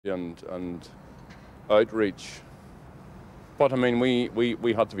and outreach. But I mean,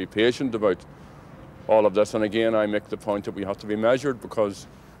 we had to be patient about all of this, and again I make the point that we have to be measured, because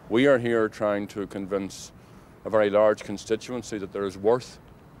we are here trying to convince a very large constituency that there is worth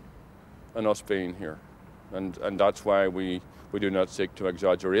in us being here, and that's why we do not seek to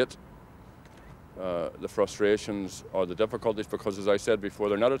exaggerate the frustrations or the difficulties, because, as I said before,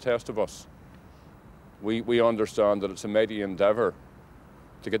 they're not a test of us. We understand that it's a mighty endeavour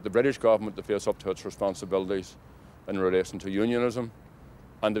to get the British government to face up to its responsibilities in relation to unionism,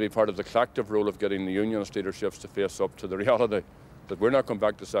 and to be part of the collective role of getting the unionist leaderships to face up to the reality that we're not going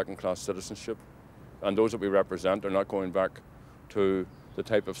back to second-class citizenship, and those that we represent are not going back to the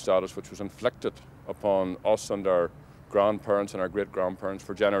type of status which was inflicted upon us and our grandparents and our great-grandparents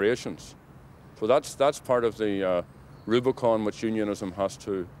for generations. So that's part of the Rubicon which unionism has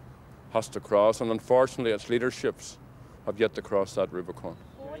to cross, and unfortunately its leaderships have yet to cross that Rubicon.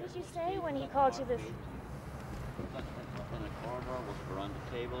 Well, what did you say when he called you this? In a corridor, was it around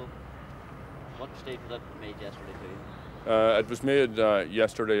the table? What statement was that made yesterday to you? It was made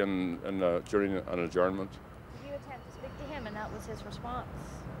yesterday during an adjournment. Did you attempt to speak to him and that was his response?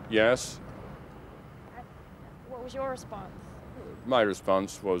 Yes. What was your response? My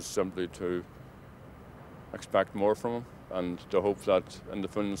response was simply to expect more from him, and to hope that in the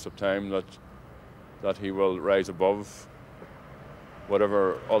fullness of time that he will rise above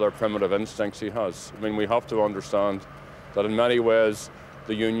whatever other primitive instincts he has. I mean, we have to understand that in many ways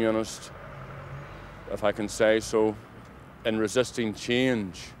the unionist, if I can say so, in resisting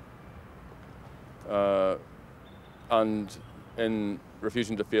change and in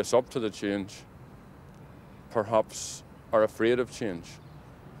refusing to face up to the change, perhaps are afraid of change.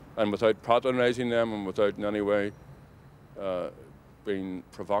 And without patronising them and without in any way being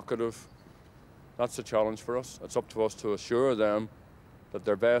provocative, that's a challenge for us. It's up to us to assure them that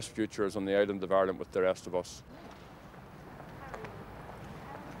their best future is on the island of Ireland with the rest of us.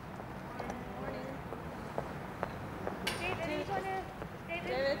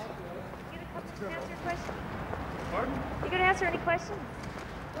 David, you gonna answer a question? Pardon? You gonna answer any questions?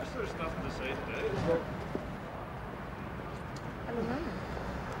 There's nothing to say today. I don't know.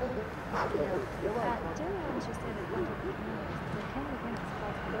 Jerry was just in a couple of minutes. They came against